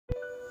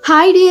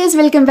Hi dears,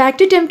 welcome back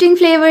to Tempting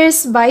Flavors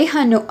by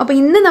Hanu. അപ്പോൾ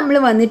ഇന്ന് നമ്മൾ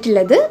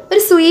വന്നിട്ടുള്ളത് ഒരു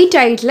സ്വീറ്റ്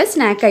ആയിട്ടുള്ള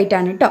സ്നാക്ക്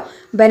ആയിട്ടാണ് ട്ടോ.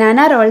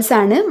 ബനാന റോൾസ്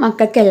ആണ്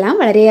മക്കൾക്കെല്ലാം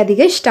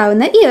വളരെയധികം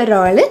ഇഷ്ടാവുന്ന ഈ ഒരു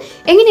റോൾ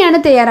എങ്ങനെയാണ്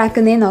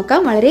തയ്യാറാക്കുന്നതെന്ന്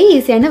നോക്കാം. വളരെ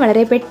ഈസിയാണ്,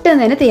 വളരെ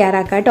പെട്ടെന്ന് തന്നെ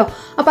തയ്യാറാക്കാം ട്ടോ.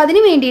 അപ്പോൾ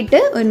അതിന് വേണ്ടിയിട്ട്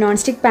ഒരു നോൺ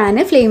സ്റ്റിക്ക്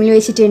പാൻ ഫ്ലെയിമിൽ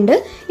വെച്ചിട്ടുണ്ട്.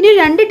 ഇനി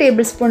 2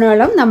 ടേബിൾ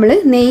സ്പൂണോളം നമ്മൾ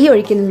നെയ്യ്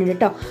ഒഴിക്കുന്നുണ്ട്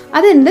ട്ടോ.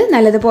 അതുണ്ട്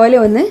നല്ലതുപോലെ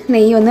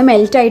നെയ്യ് ഒന്ന്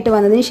മെൽറ്റ് ആയിട്ട്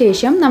വന്നതിന്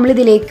ശേഷം നമ്മൾ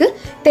ഇതിലേക്ക്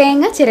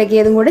തേങ്ങ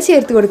ചിരകിയതും കൂടെ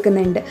ചേർത്ത്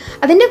കൊടുക്കുന്നുണ്ട്.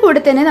 അതിൻ്റെ കൂടെ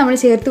തന്നെ നമ്മൾ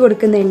ചേർത്ത്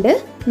കൊടുക്കുന്നുണ്ട്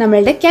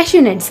നമ്മളുടെ കാഷ്യൂ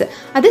നട്ട്സ്.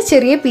 അത്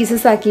ചെറിയ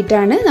പീസസ്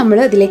ആക്കിയിട്ടാണ് നമ്മൾ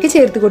അതിലേക്ക്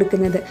ചേർത്ത്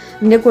കൊടുക്കുന്നത്.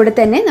 അതിൻ്റെ കൂടെ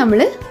തന്നെ നമ്മൾ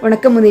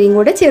ഉണക്കമുന്തിരിയും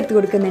കൂടെ ചേർത്ത്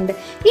കൊടുക്കുന്നുണ്ട്.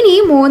 ഇനി ഈ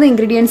 3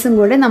 ഇൻഗ്രീഡിയൻസും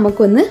കൂടെ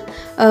നമുക്കൊന്ന്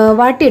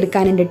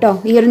വാട്ടിയെടുക്കാനുണ്ട് കേട്ടോ.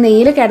 ഈ ഒരു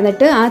നെയ്യിൽ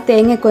കിടന്നിട്ട് ആ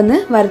തേങ്ങയൊക്കെ ഒന്ന്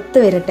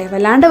വറുത്ത് വരട്ടെ.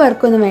 വല്ലാണ്ട്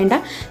വറുക്കൊന്നും വേണ്ട,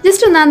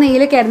 ജസ്റ്റ് ഒന്ന് ആ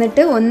നെയ്യിൽ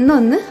കിടന്നിട്ട്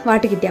ഒന്ന്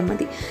വാട്ടി കിട്ടിയാൽ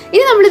മതി.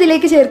 ഇനി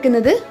നമ്മളിതിലേക്ക്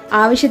ചേർക്കുന്നത്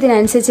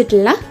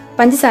ആവശ്യത്തിനനുസരിച്ചിട്ടുള്ള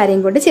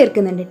പഞ്ചസാരയും കൂടെ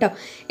ചേർക്കുന്നുണ്ട് കേട്ടോ.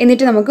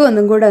 എന്നിട്ട് നമുക്ക്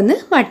ഒന്നും കൂടെ ഒന്ന്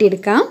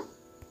വാട്ടിയെടുക്കാം.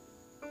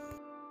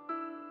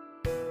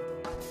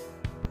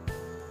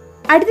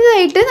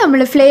 അടുത്തതായിട്ട് നമ്മൾ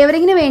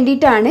ഫ്ലേവറിങ്ങിന്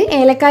വേണ്ടിയിട്ടാണ്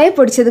ഏലക്കായ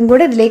പൊടിച്ചതും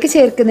കൂടെ ഇതിലേക്ക്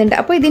ചേർക്കുന്നുണ്ട്.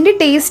 അപ്പോൾ ഇതിൻ്റെ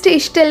ടേസ്റ്റ്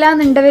ഇഷ്ടമല്ല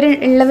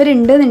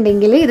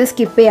ഉള്ളവരുണ്ടെന്നുണ്ടെങ്കിൽ ഇത്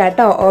സ്കിപ്പ് ചെയ്യാം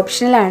കേട്ടോ,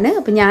 ഓപ്ഷണലാണ്.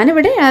 അപ്പോൾ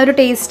ഞാനിവിടെ ആ ഒരു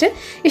ടേസ്റ്റ്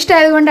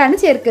ഇഷ്ടമായതുകൊണ്ടാണ്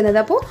ചേർക്കുന്നത്.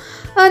 അപ്പോൾ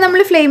നമ്മൾ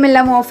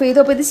ഫ്ലെയിമെല്ലാം ഓഫ് ചെയ്തു.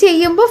 അപ്പോൾ ഇത്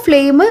ചെയ്യുമ്പോൾ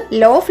ഫ്ലെയിം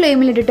ലോ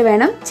ഫ്ലെയിമിലിട്ടിട്ട്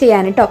വേണം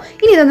ചെയ്യാൻ കേട്ടോ.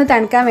 ഇനി ഇതൊന്ന്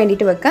തണുക്കാൻ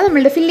വേണ്ടിയിട്ട് വെക്കാം.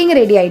 നമ്മളുടെ ഫില്ലിങ്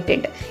റെഡി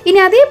ആയിട്ടുണ്ട്.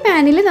 ഇനി അതേ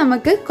പാനിൽ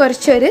നമുക്ക്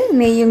കുറച്ചൊരു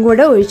നെയ്യും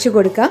കൂടെ ഒഴിച്ചു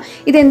കൊടുക്കാം.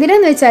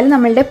 ഇതെന്തിനാന്ന് വെച്ചാൽ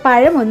നമ്മളുടെ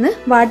പഴം ഒന്ന്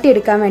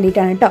വാട്ടിയെടുക്കാൻ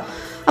വേണ്ടിയിട്ടാണ് കേട്ടോ.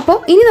 അപ്പോൾ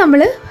ഇനി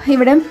നമ്മൾ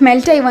ഇവിടെ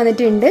മെൽറ്റായി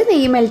വന്നിട്ടുണ്ട്,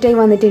 നെയ്യ് മെൽറ്റായി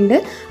വന്നിട്ടുണ്ട്.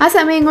 ആ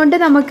സമയം കൊണ്ട്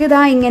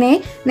നമുക്കിതാ ഇങ്ങനെ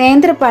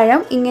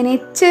നേന്ത്രപ്പഴം ഇങ്ങനെ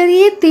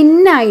ചെറിയ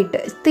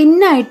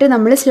തിന്നായിട്ട്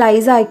നമ്മൾ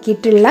സ്ലൈസ്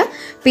ആക്കിയിട്ടുള്ള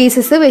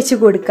പീസസ് വെച്ച്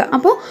കൊടുക്കുക.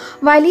 അപ്പോൾ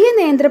വലിയ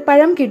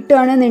നേന്ത്രപ്പഴം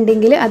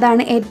കിട്ടുകയാണെന്നുണ്ടെങ്കിൽ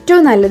അതാണ്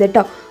ഏറ്റവും നല്ലത്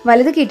കേട്ടോ.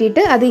 വലുത്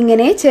കിട്ടിയിട്ട്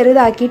അതിങ്ങനെ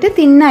ചെറുതാക്കിയിട്ട്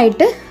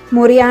തിന്നായിട്ട്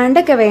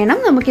മുറിയാണ്ടൊക്കെ വേണം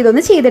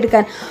നമുക്കിതൊന്ന്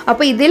ചെയ്തെടുക്കാൻ.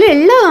 അപ്പോൾ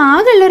ഇതിലുള്ള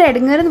ആകെയുള്ളൊരു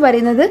ഇടങ്ങേറെന്ന്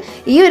പറയുന്നത്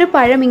ഈ ഒരു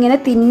പഴം ഇങ്ങനെ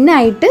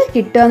തിന്നായിട്ട്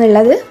കിട്ടുക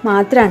എന്നുള്ളത്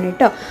മാത്രമാണ്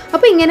കേട്ടോ.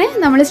 അപ്പോൾ ഇങ്ങനെ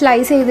നമ്മൾ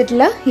സ്ലൈസ്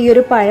ചെയ്തിട്ടുള്ള ഈ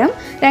ഒരു പഴം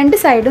 2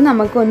 സൈഡും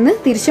നമുക്കൊന്ന്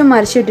തിരിച്ചും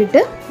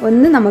മറിച്ചിട്ടിട്ട്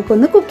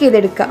നമുക്കൊന്ന് കുക്ക്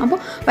ചെയ്തെടുക്കാം. അപ്പോൾ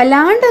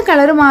വല്ലാണ്ട്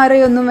കളർ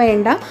മാറുകയൊന്നും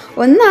വേണ്ട,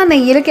 ഒന്ന് ആ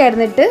നെയ്യിൽ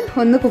കിടന്നിട്ട്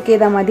ഒന്ന് കുക്ക്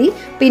ചെയ്താൽ മതി.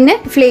 പിന്നെ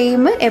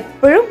ഫ്ലെയിം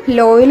എപ്പോഴും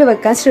ലോയിൽ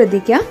വെക്കാൻ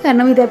ശ്രദ്ധിക്കുക,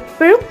 കാരണം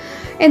ഇതെപ്പോഴും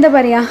എന്താ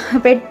പറയുക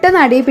പെട്ടെന്ന്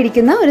അടിയിൽ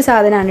പിടിക്കുന്ന ഒരു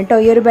സാധനമാണ് കേട്ടോ.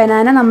 ഈ ഒരു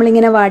ബനാന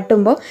നമ്മളിങ്ങനെ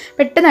വാട്ടുമ്പോൾ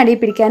പെട്ടെന്ന് അടിയിൽ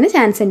പിടിക്കാൻ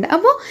ചാൻസ് ഉണ്ട്.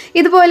 അപ്പോൾ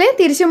ഇതുപോലെ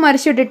തിരിച്ചും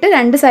മറിച്ചിട്ടിട്ട്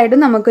 2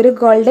 സൈഡും നമുക്കൊരു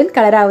ഗോൾഡൻ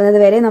കളർ ആവുന്നത്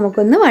വരെ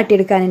നമുക്കൊന്ന്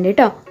വാട്ടിയെടുക്കാനുണ്ട്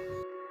കേട്ടോ.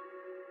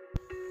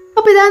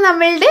 അപ്പോൾ ഇതാ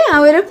നമ്മളുടെ ആ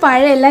ഒരു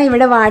പഴമെല്ലാം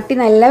ഇവിടെ വാട്ടി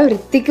നല്ല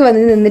വൃത്തിക്ക്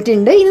വന്ന്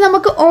നിന്നിട്ടുണ്ട്. ഇനി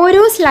നമുക്ക്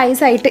ഓരോ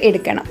സ്ലൈസ് ആയിട്ട്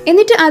എടുക്കണം.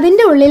 എന്നിട്ട്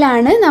അതിൻ്റെ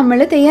ഉള്ളിലാണ് നമ്മൾ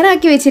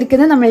തയ്യാറാക്കി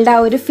വെച്ചിരിക്കുന്ന നമ്മളുടെ ആ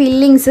ഒരു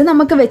ഫില്ലിങ്സ്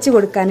നമുക്ക് വെച്ച്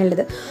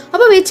കൊടുക്കാനുള്ളത്.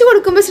 അപ്പോൾ വെച്ച്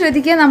കൊടുക്കുമ്പോൾ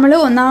ശ്രദ്ധിക്കുക, നമ്മൾ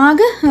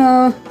ഒന്നാകെ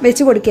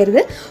വെച്ച്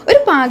കൊടുക്കരുത്. ഒരു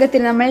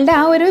പാകത്തിന് നമ്മളുടെ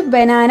ആ ഒരു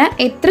ബനാന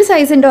എത്ര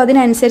സൈസ് ഉണ്ടോ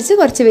അതിനനുസരിച്ച്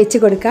കുറച്ച് വെച്ച്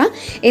കൊടുക്കുക.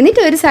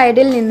 എന്നിട്ട് ഒരു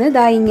സൈഡിൽ നിന്ന്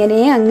ഇതാ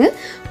ഇങ്ങനെ അങ്ങ്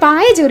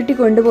പായ ചുരുട്ടി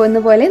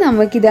കൊണ്ടുപോകുന്ന പോലെ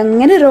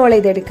നമുക്കിതങ്ങനെ റോൾ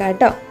ചെയ്തെടുക്കാം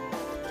കേട്ടോ.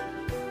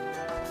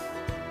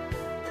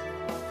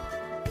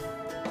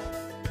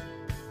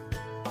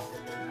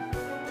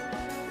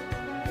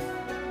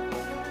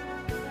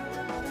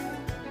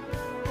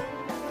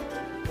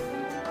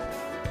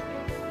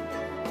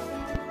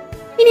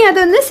 ഇനി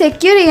അതൊന്ന്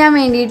സെക്യൂർ ചെയ്യാൻ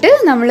വേണ്ടിയിട്ട്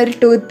നമ്മളൊരു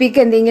ടൂത്ത് പിക്ക്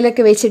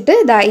എന്തെങ്കിലുമൊക്കെ വെച്ചിട്ട്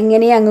ഇതാ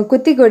ഇങ്ങനെ അങ്ങ്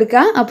കുത്തി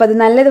കൊടുക്കുക. അപ്പോൾ അത്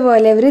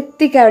നല്ലതുപോലെ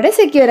വൃത്തിക്ക് അവിടെ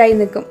സെക്യൂറായി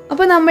നിൽക്കും.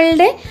 അപ്പോൾ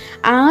നമ്മളുടെ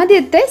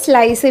ആദ്യത്തെ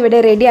സ്ലൈസ്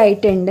ഇവിടെ റെഡി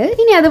ആയിട്ടുണ്ട്.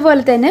 ഇനി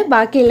അതുപോലെ തന്നെ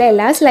ബാക്കിയുള്ള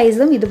എല്ലാ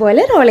സ്ലൈസും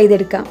ഇതുപോലെ റോൾ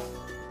ചെയ്തെടുക്കാം.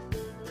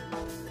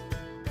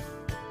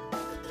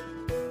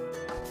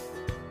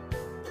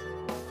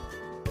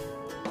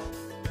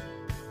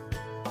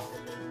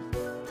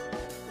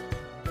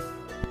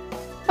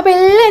 അപ്പോൾ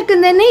എല്ലാവർക്കും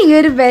തന്നെ ഈ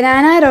ഒരു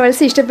ബനാന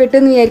റോൾസ് ഇഷ്ടപ്പെട്ടു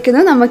എന്ന് വിചാരിക്കുന്നു.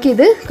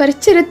 നമുക്കിത്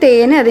കുറച്ചൊരു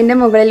തേന് അതിൻ്റെ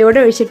മുകളിലൂടെ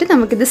ഒഴിച്ചിട്ട്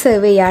നമുക്കിത്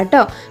സെർവ് ചെയ്യാം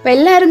കേട്ടോ. അപ്പോൾ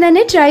എല്ലാവരും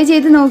തന്നെ ട്രൈ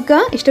ചെയ്ത് നോക്കുക.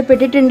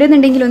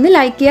 ഇഷ്ടപ്പെട്ടിട്ടുണ്ടെന്നുണ്ടെങ്കിൽ ഒന്ന്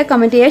ലൈക്ക് ചെയ്യുക,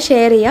 കമൻറ്റ് ചെയ്യുക,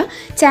 ഷെയർ ചെയ്യുക.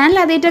 ചാനൽ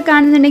ആദ്യമായിട്ട്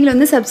കാണുന്നുണ്ടെങ്കിൽ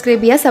ഒന്ന്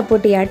സബ്സ്ക്രൈബ് ചെയ്യുക,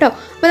 സപ്പോർട്ട് ചെയ്യുക കേട്ടോ.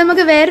 അപ്പോൾ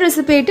നമുക്ക് വേറെ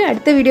റെസിപ്പി ആയിട്ട്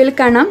അടുത്ത വീഡിയോയിൽ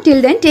കാണാം. Till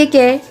then take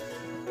care.